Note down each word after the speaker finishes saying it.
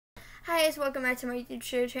Hi guys, welcome back to my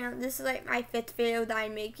YouTube channel. This is like my 5th video that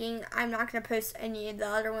I'm making. I'm not going to post any of the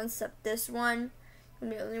other ones except this one. I'm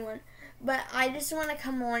the only one. But I just want to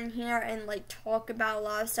come on here and like talk about a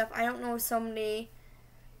lot of stuff. I don't know if somebody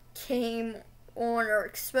came on or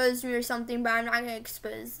exposed me or something, but I'm not going to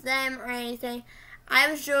expose them or anything.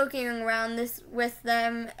 I was joking around this with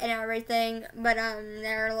them and everything, but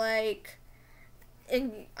they're like,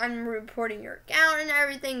 I'm reporting your account and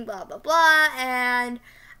everything, blah blah blah, and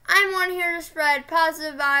I'm on here to spread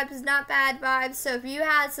positive vibes, not bad vibes. So if you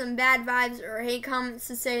had some bad vibes or hate comments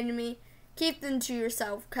to say to me, keep them to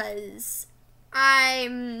yourself, because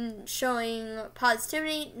I'm showing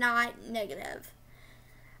positivity, not negative.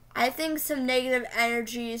 I think some negative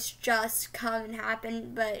energies just come and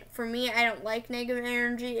happen, but for me, I don't like negative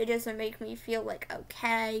energy. It doesn't make me feel like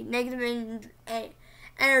okay. Negative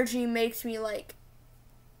energy makes me like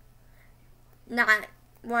not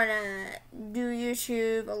want to do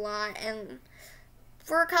YouTube a lot, and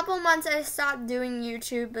for a couple months I stopped doing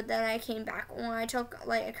YouTube, but then I came back on. I took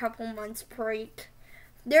like a couple months break.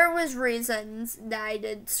 There was reasons that I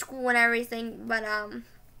did school and everything, but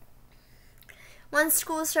once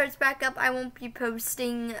school starts back up, I won't be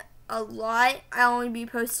posting a lot. I'll only be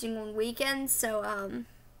posting on weekends, so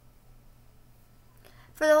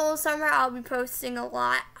for the whole summer I'll be posting a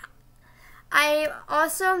lot. I'm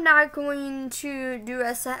also not going to do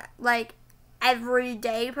a like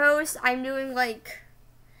everyday post. I'm doing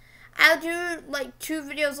I'll do like 2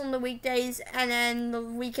 videos on the weekdays, and then the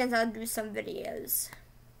weekends I'll do some videos.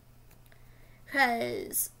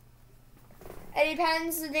 Cause it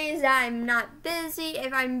depends the days that I'm not busy.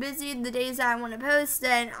 If I'm busy the days that I want to post,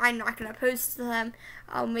 then I'm not gonna post them.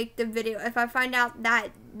 I'll make the video. If I find out that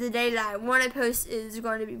the day that I want to post is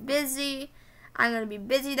going to be busy, I'm going to be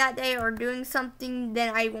busy that day or doing something,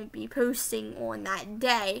 then I won't be posting on that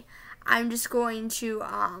day. I'm just going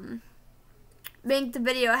to make the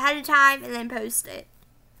video ahead of time and then post it.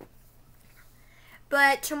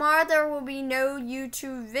 But tomorrow there will be no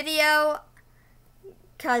YouTube video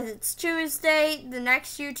because it's Tuesday. The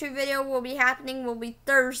next YouTube video will be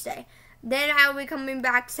Thursday. Then I will be coming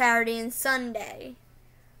back Saturday and Sunday.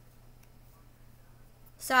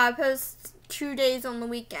 So I post 2 days on the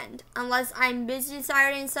weekend. Unless I'm busy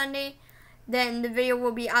Saturday and Sunday, then the video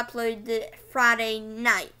will be uploaded Friday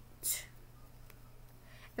night.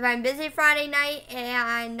 If I'm busy Friday night and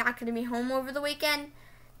I'm not going to be home over the weekend,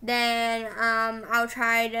 then I'll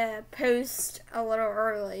try to post a little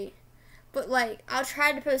early. But like, I'll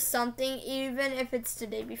try to post something, even if it's the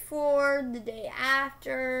day before, the day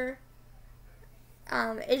after.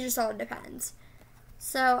 It just all depends.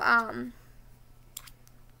 So,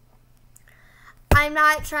 I'm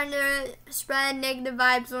not trying to spread negative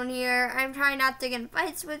vibes on here. I'm trying not to get in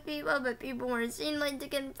fights with people, but people want to seem like to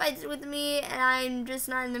get in fights with me, and I'm just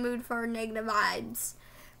not in the mood for negative vibes.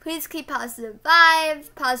 Please keep positive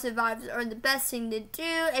vibes. Positive vibes are the best thing to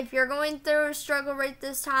do. If you're going through a struggle right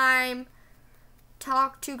this time,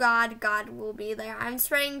 talk to God. God will be there. I'm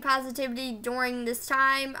spreading positivity during this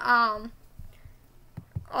time.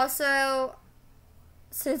 Also,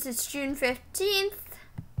 since it's June 15th,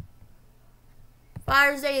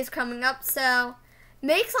 Father's Day is coming up, so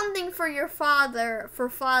make something for your father for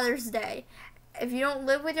Father's Day. If you don't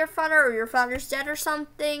live with your father or your father's dead or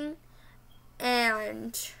something,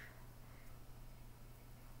 and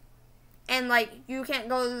like you can't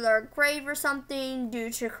go to their grave or something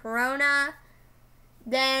due to Corona,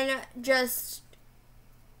 then just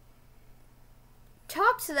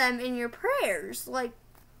talk to them in your prayers. Like,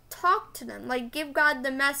 talk to them. Like, give God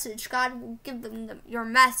the message. God will give them your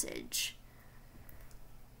message.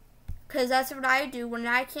 Because that's what I do. When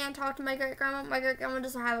I can't talk to my great-grandma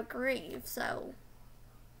doesn't have a grave, so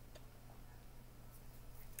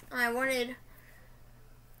I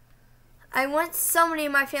want somebody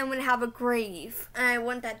in my family to have a grave, and I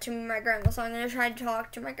want that to be my grandma, so I'm going to try to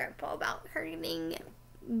talk to my grandpa about her being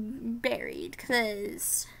buried,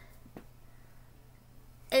 because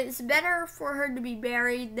it's better for her to be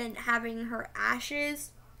buried than having her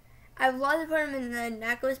ashes. I would love to put them in the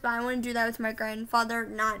necklace, but I want to do that with my grandfather,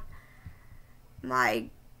 not my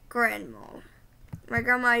grandma. My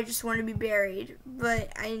grandma, I just want to be buried,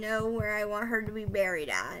 but I know where I want her to be buried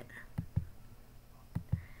at.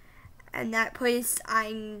 And that place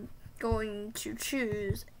I'm going to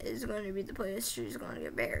choose is going to be the place she's going to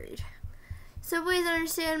get buried. So please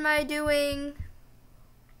understand my doing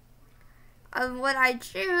of what I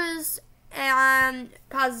choose and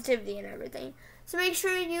positivity and everything. So make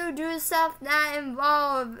sure you do stuff that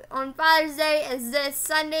involve on Father's Day is this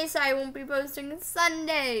Sunday, so I won't be posting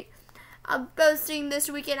Sunday. I'm posting this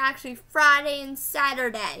weekend, actually Friday and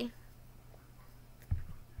Saturday.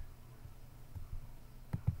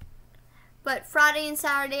 But Friday and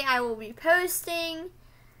Saturday I will be posting.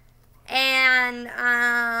 And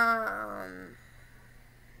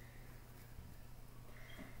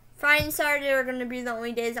Friday and Saturday are going to be the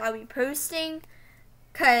only days I'll be posting,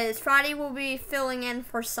 because Friday will be filling in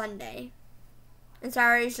for Sunday. And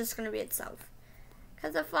Saturday is just going to be itself.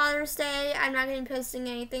 Because of Father's Day, I'm not going to be posting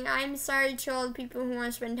anything. I'm sorry to all the people who want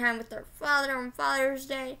to spend time with their father on Father's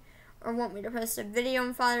Day, or want me to post a video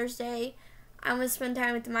on Father's Day. I want to spend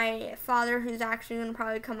time with my father, who's actually going to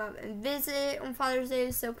probably come up and visit on Father's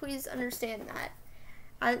Day, so please understand that.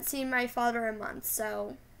 I haven't seen my father in months,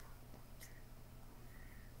 so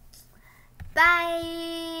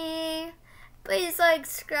bye! Please like,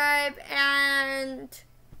 subscribe, and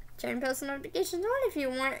turn post notifications on if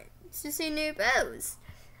you want to see new posts.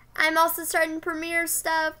 I'm also starting Premiere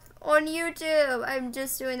stuff on YouTube. I'm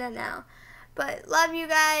just doing that now. But love you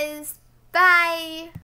guys. Bye!